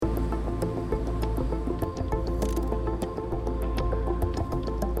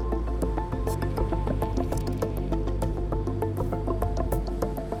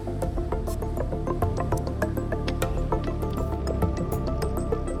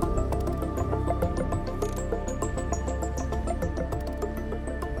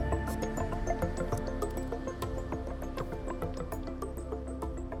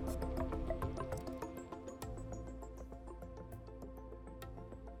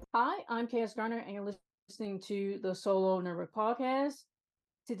Hi, I'm Cass Garner, and you're listening to the Solo Nerd podcast.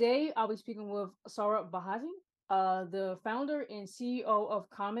 Today, I'll be speaking with Saurabh Bhatia, the founder and CEO of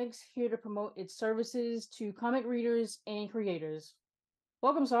Comics, here to promote its services to comic readers and creators.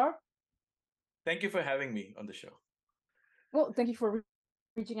 Welcome, Saurabh. Thank you for having me on the show. Well, thank you for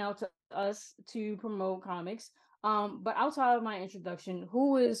reaching out to us to promote comics. But outside of my introduction,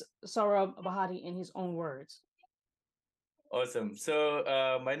 who is Saurabh Bhatia in his own words? Awesome.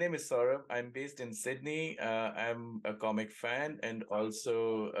 My name is Saurabh. I'm based in Sydney. I'm a comic fan and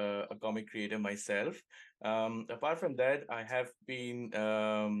also a comic creator myself. Apart from that, I have been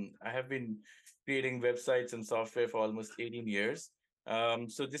creating websites and software for almost 18 years.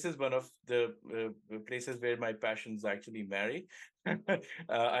 So this is one of the places where my passions actually marry.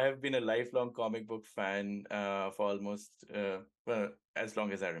 I have been a lifelong comic book fan for almost as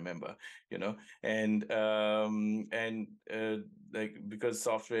long as I remember. You know, and like because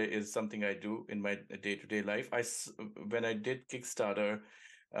software is something I do in my day-to-day life. When I did Kickstarter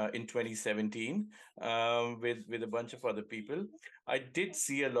in 2017 with a bunch of other people, I did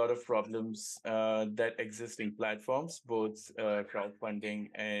see a lot of problems that existing platforms, both crowdfunding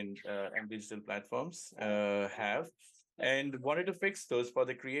and digital platforms, have, and wanted to fix those for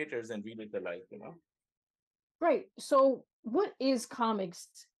the creators and read it alike. Great. So, what is comics,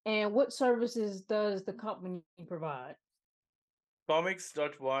 and what services does the company provide?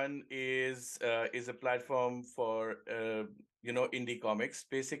 Comix.One is a platform for indie comics.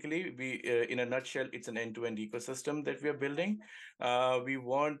 Basically, we in a nutshell, it's an end-to-end ecosystem that we are building. We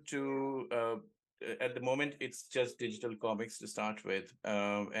want to at the moment it's just digital comics to start with,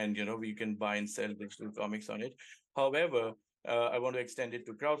 and we can buy and sell digital comics on it. However, I want to extend it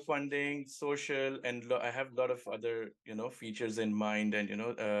to crowdfunding, social, and I have a lot of other features in mind and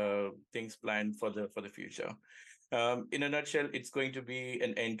things planned for the future. In a nutshell, it's going to be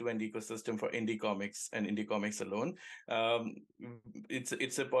an end-to-end ecosystem for indie comics and indie comics alone. Um,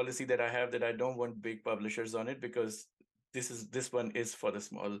 it's a policy that I have that I don't want big publishers on it because this one is for the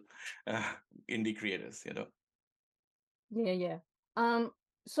small uh, indie creators. Yeah, yeah. Um,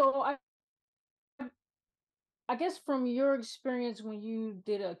 so I guess from your experience when you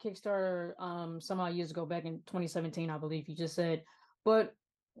did a Kickstarter some odd years ago, back in 2017, I believe you just said, but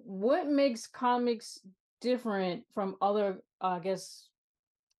what makes comics different from other other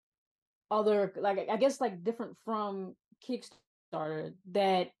I guess like different from Kickstarter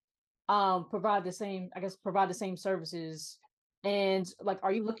that provide the same services, and like,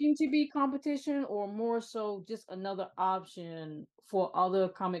 are you looking to be competition or more so just another option for other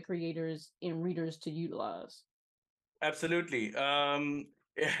comic creators and readers to utilize? Absolutely.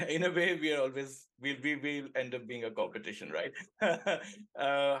 In a way, we will end up being a competition, right?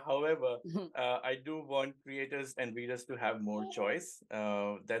 However, I do want creators and readers to have more choice.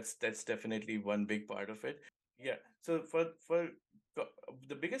 That's definitely one big part of it. Yeah. So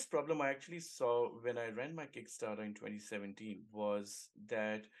the biggest problem I actually saw when I ran my Kickstarter in 2017 was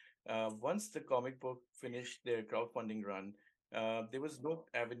that once the comic book finished their crowdfunding run, there was no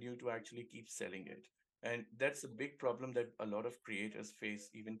avenue to actually keep selling it, and that's a big problem that a lot of creators face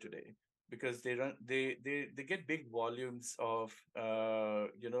even today, because they get big volumes of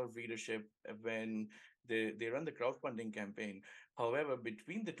readership when they run the crowdfunding campaign. However,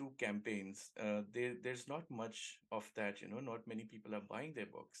 between the two campaigns, there's not much of that. Not many people are buying their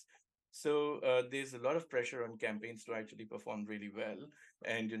books. So there's a lot of pressure on campaigns to actually perform really well,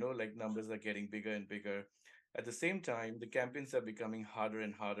 and like numbers are getting bigger and bigger. At the same time, the campaigns are becoming harder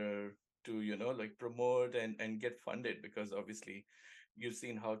and harder to like promote and get funded, because obviously you've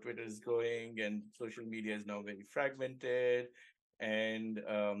seen how Twitter is going and social media is now very fragmented, and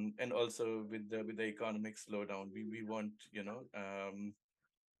also with the economic slowdown, we want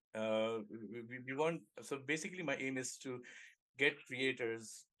we want. So basically my aim is to get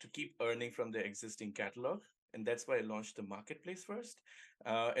creators to keep earning from their existing catalog, and that's why I launched the marketplace first.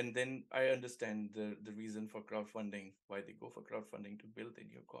 And then I understand the reason for crowdfunding, why they go for crowdfunding to build their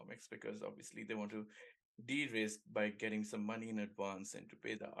new comics, because obviously they want to de-risk by getting some money in advance and to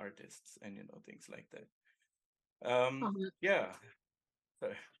pay the artists and things like that. Yeah.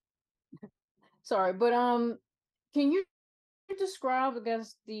 So Sorry, but can you describe, I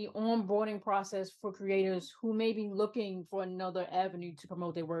guess, the onboarding process for creators who may be looking for another avenue to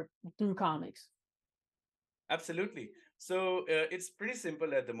promote their work through comics? absolutely. So it's pretty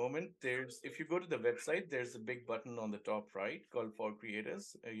simple at the moment. If you go to the website, there's a big button on the top right called For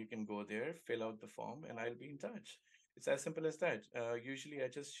Creators. You can go there, fill out the form, and I'll be in touch. It's as simple as that. Usually, I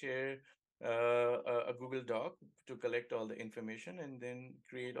just share a Google Doc to collect all the information and then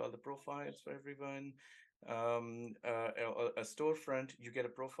create all the profiles for everyone. A storefront, you get a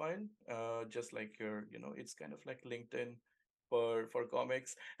profile, just like your, it's kind of like LinkedIn for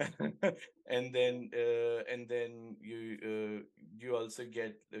comics. And then you also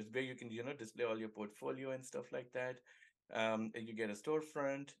get, there's where you can, display all your portfolio and stuff like that. And you get a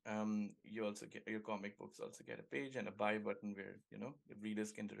storefront. You also get your comic books also get a page and a buy button where, the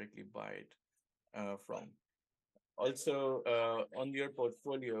readers can directly buy it from. Also, on your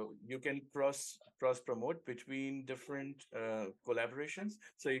portfolio, you can cross promote between different collaborations.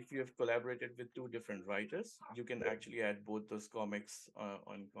 So if you have collaborated with two different writers, you can actually add both those comics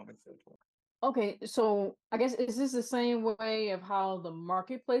on Comix.One. Okay, so I guess is this the same way of how the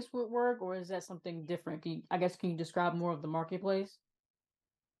marketplace would work, or is that something different? I guess can you describe more of the marketplace?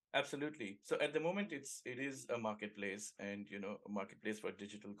 Absolutely. So at the moment, it is a marketplace, and a marketplace for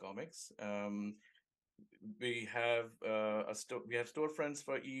digital comics. We have storefronts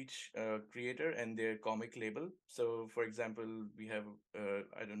for each creator and their comic label. So for example, we have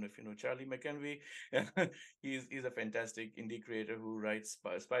I don't know if you know Charlie McKenzie. He's a fantastic indie creator who writes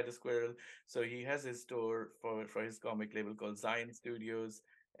Spider Squirrel. So he has his store for his comic label called Zion Studios,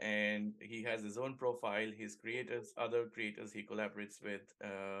 and he has his own profile, his creators, other creators he collaborates with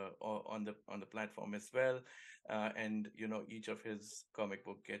on the platform as well. And each of his comic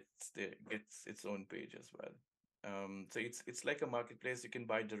book gets its own page as well. So it's like a marketplace. You can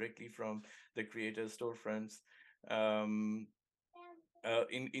buy directly from the creators' storefronts. Um,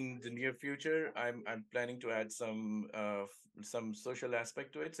 in the near future, I'm planning to add some social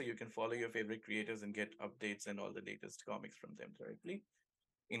aspect to it, so you can follow your favorite creators and get updates and all the latest comics from them directly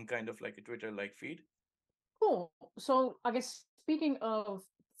in kind of like a Twitter like feed. Cool. So I guess speaking of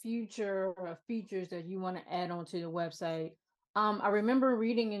future features that you want to add onto the website, I remember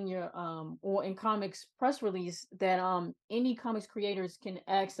reading in your or in comics press release that any comics creators can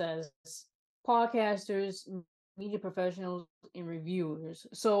access podcasters, media professionals, and reviewers.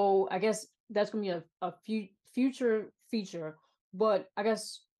 So I guess that's gonna be a future feature. But I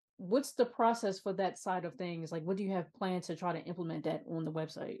guess what's the process for that side of things? Like, what do you have plans to try to implement that on the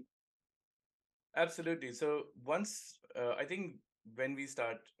website? Absolutely. So once I think when we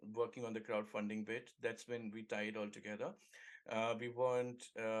start working on the crowdfunding bit, that's when we tie it all together. We want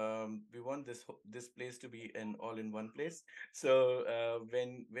this place to be an all-in-one place. So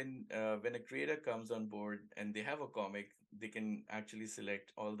when a creator comes on board and they have a comic, they can actually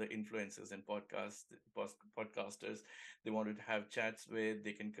select all the influencers and podcasters they wanted to have chats with.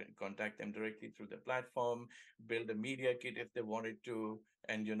 They can contact them directly through the platform, build a media kit if they wanted to,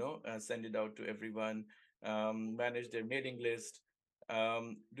 and send it out to everyone, manage their mailing list,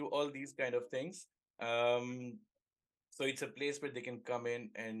 do all these kind of things. So it's a place where they can come in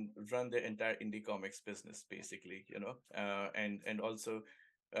and run their entire indie comics business, basically, and also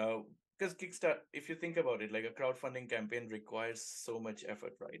because Kickstart, if you think about it, like a crowdfunding campaign requires so much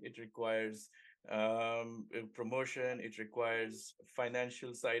effort, right? It requires promotion, it requires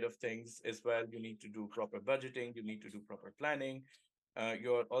financial side of things as well. You need to do proper budgeting, you need to do proper planning.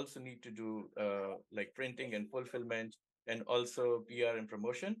 You also need to do like printing and fulfillment, and also PR and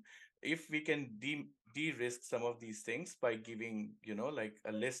promotion. If we can de-risk some of these things by giving, like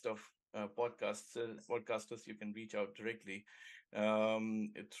a list of podcasters you can reach out directly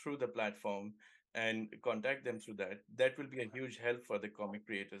through the platform and contact them through that will be a huge help for the comic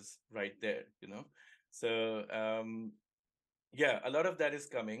creators right there. So yeah, a lot of that is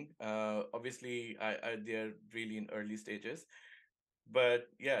coming. Obviously, they're really in early stages, but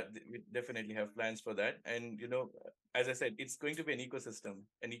yeah, we definitely have plans for that. And as I said, it's going to be an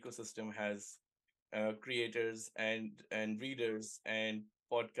ecosystem has creators and readers and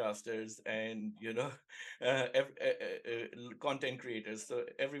podcasters and content creators, so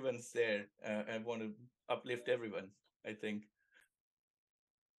everyone's there. I want to uplift everyone, I think.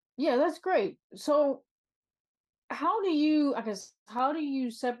 Yeah, that's great. So how do you, I guess, how do you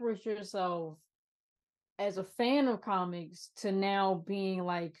separate yourself as a fan of comics to now being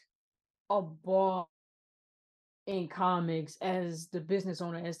like a boss in comics as the business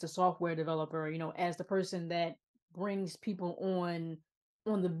owner, as the software developer, as the person that brings people on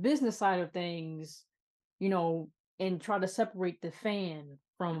the business side of things, you know, and try to separate the fan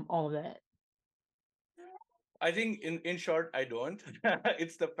from all of that. I think in short, I don't.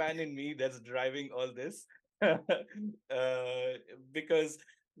 It's the fan in me that's driving all this. Because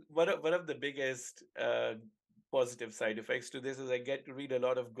one of the biggest positive side effects to this is I get to read a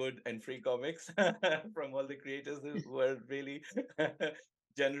lot of good and free comics from all the creators who are really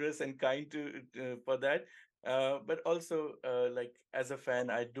generous and kind to for that. But also, like as a fan,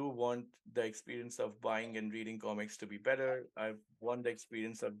 I do want the experience of buying and reading comics to be better. I want the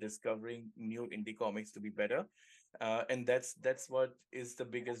experience of discovering new indie comics to be better, and that's what is the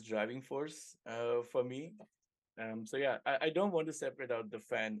biggest driving force for me. So yeah, I don't want to separate out the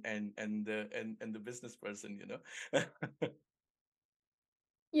fan and the business person, you know.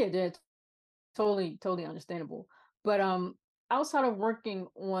 Yeah, that's totally understandable. But outside of working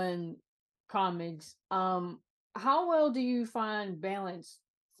on comics, how well do you find balance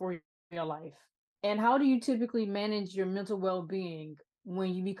for your life? And how do you typically manage your mental well-being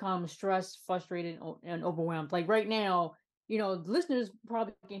when you become stressed, frustrated, and overwhelmed? Like right now, the listeners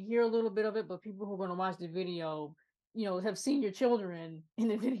probably can hear a little bit of it, but people who are going to watch the video, have seen your children in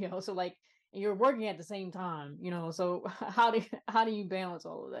the video. So like, and you're working at the same time, so how do you balance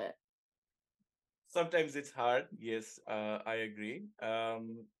all of that? Sometimes it's hard. Yes, I agree.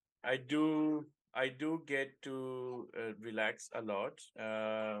 I do get to relax a lot.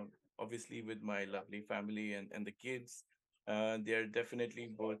 Obviously, with my lovely family and the kids, they are definitely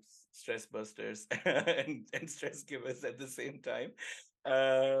both stress busters and stress givers at the same time.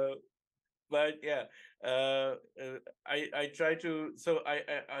 Uh, but yeah, I try to. So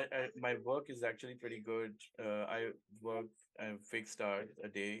my work is actually pretty good. I work a fixed hour a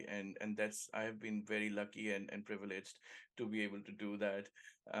day, and that's I have been very lucky and privileged to be able to do that.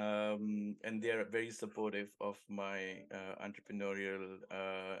 And they are very supportive of my entrepreneurial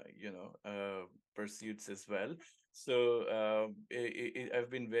pursuits as well. So I've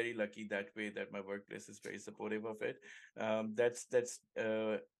been very lucky that way, that my workplace is very supportive of it. That's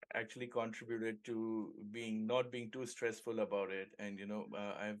actually contributed to being not being too stressful about it, and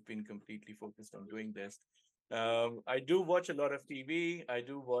I've been completely focused on doing this. I do watch a lot of TV. I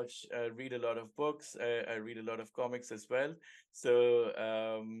do read a lot of books. I read a lot of comics as well. So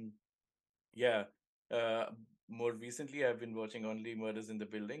yeah, uh, more recently I've been watching Only Murders in the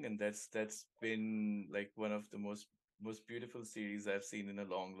Building, and that's been like one of the most beautiful series I've seen in a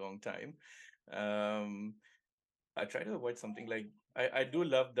long time. Um, I try to avoid something like I do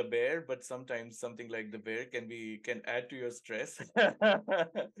love the bear, but sometimes something like the bear can add to your stress. But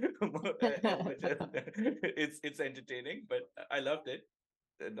it's entertaining, but I loved it.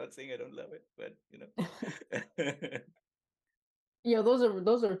 I'm not saying I don't love it, but Yeah,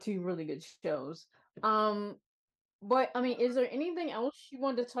 those are two really good shows. Um, but I mean, is there anything else you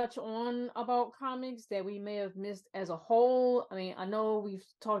wanted to touch on about comics that we may have missed as a whole? I mean, I know we've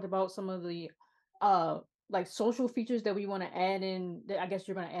talked about some of the uh like social features that we want to add in that I guess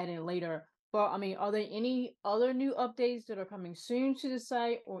you're going to add in later. But I mean, are there any other new updates that are coming soon to the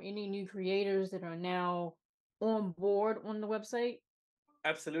site or any new creators that are now on board on the website?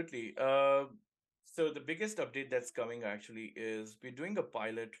 Absolutely. So the biggest update that's coming actually is we're doing a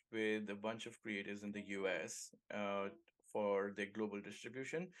pilot with a bunch of creators in the US for their global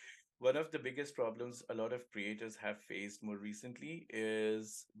distribution. One of the biggest problems a lot of creators have faced more recently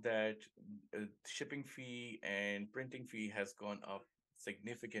is that shipping fee and printing fee has gone up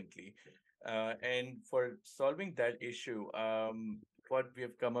significantly. And for solving that issue, what we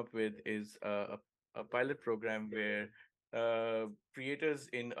have come up with is a pilot program where creators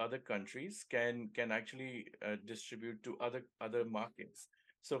in other countries can actually distribute to other markets.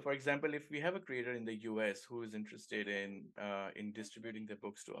 So, for example, if we have a creator in the US who is interested in distributing their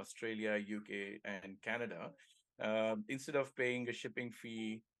books to Australia, UK, and Canada, instead of paying a shipping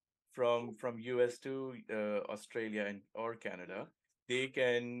fee from US to Australia and or Canada, they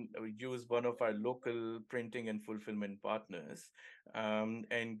can use one of our local printing and fulfillment partners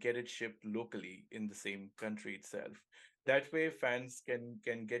and get it shipped locally in the same country itself. That way fans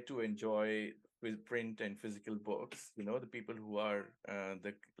can get to enjoy with print and physical books, the people who are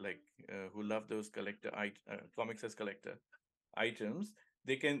the like who love those comics as collector items.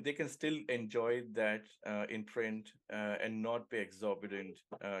 They can still enjoy that in print and not pay exorbitant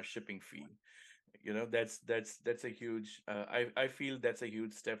shipping fee. That's a huge I feel that's a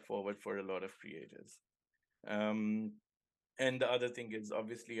huge step forward for a lot of creators. um and the other thing is,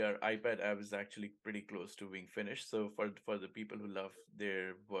 obviously, our iPad app is actually pretty close to being finished. So for the people who love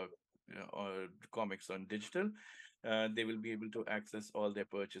their work, or comics on digital, they will be able to access all their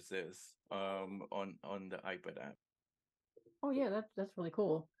purchases on the iPad app. Oh yeah, that's really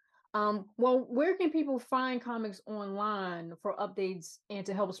cool. Well, where can people find comics online for updates and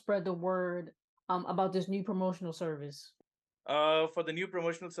to help spread the word about this new promotional service? For the new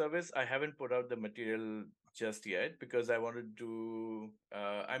promotional service, I haven't put out the material just yet because I wanted to.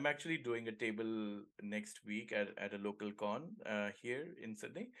 I'm actually doing a table next week at a local con here in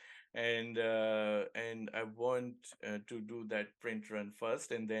Sydney, and I want to do that print run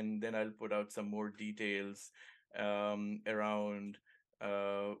first, and then I'll put out some more details around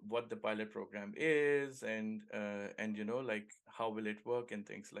what the pilot program is, and like how will it work and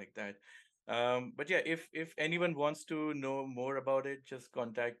things like that. But yeah, if anyone wants to know more about it, just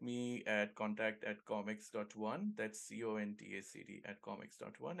contact me at contact@comix.one. That's CONTACD at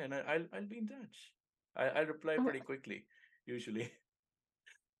comix.one, and I'll be in touch. I'll reply Okay. pretty quickly, usually.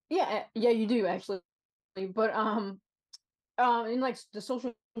 Yeah, yeah, you do actually. But in like the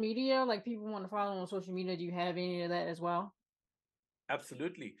social media, like people want to follow on social media. Do you have any of that as well?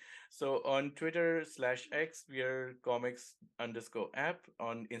 Absolutely. So on Twitter/X, we are comics_app.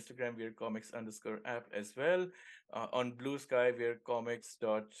 On Instagram, we are comics_app as well. On Blue Sky, we are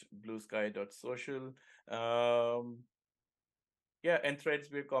comics.bluesky.social. Um, yeah, and Threads,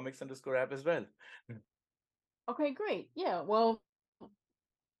 we're comics_app as well. Okay, great. Yeah. Well,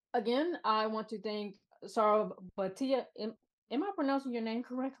 again, I want to thank Saurabh Bhatia. Am I pronouncing your name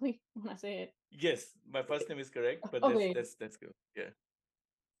correctly when I say it? Yes, my first name is correct, but that's Okay. that's that's good. Yeah,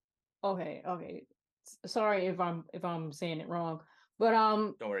 Okay, okay. Sorry if I'm saying it wrong, but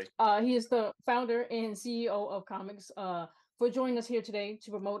don't worry. he is the founder and CEO of Comics. For joining us here today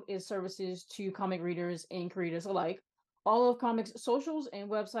to promote its services to comic readers and creators alike. All of Comics' socials and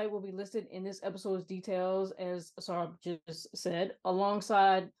website will be listed in this episode's details, as Sarah just said,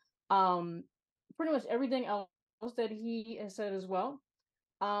 alongside um pretty much everything else that he has said as well.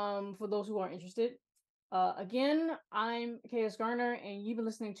 For those who are interested. Again, I'm KS Garner, and you've been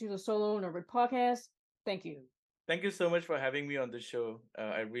listening to the Solo Nerd podcast. Thank you. Thank you so much for having me on the show.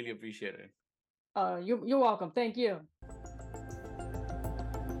 I really appreciate it. You're welcome. Thank you.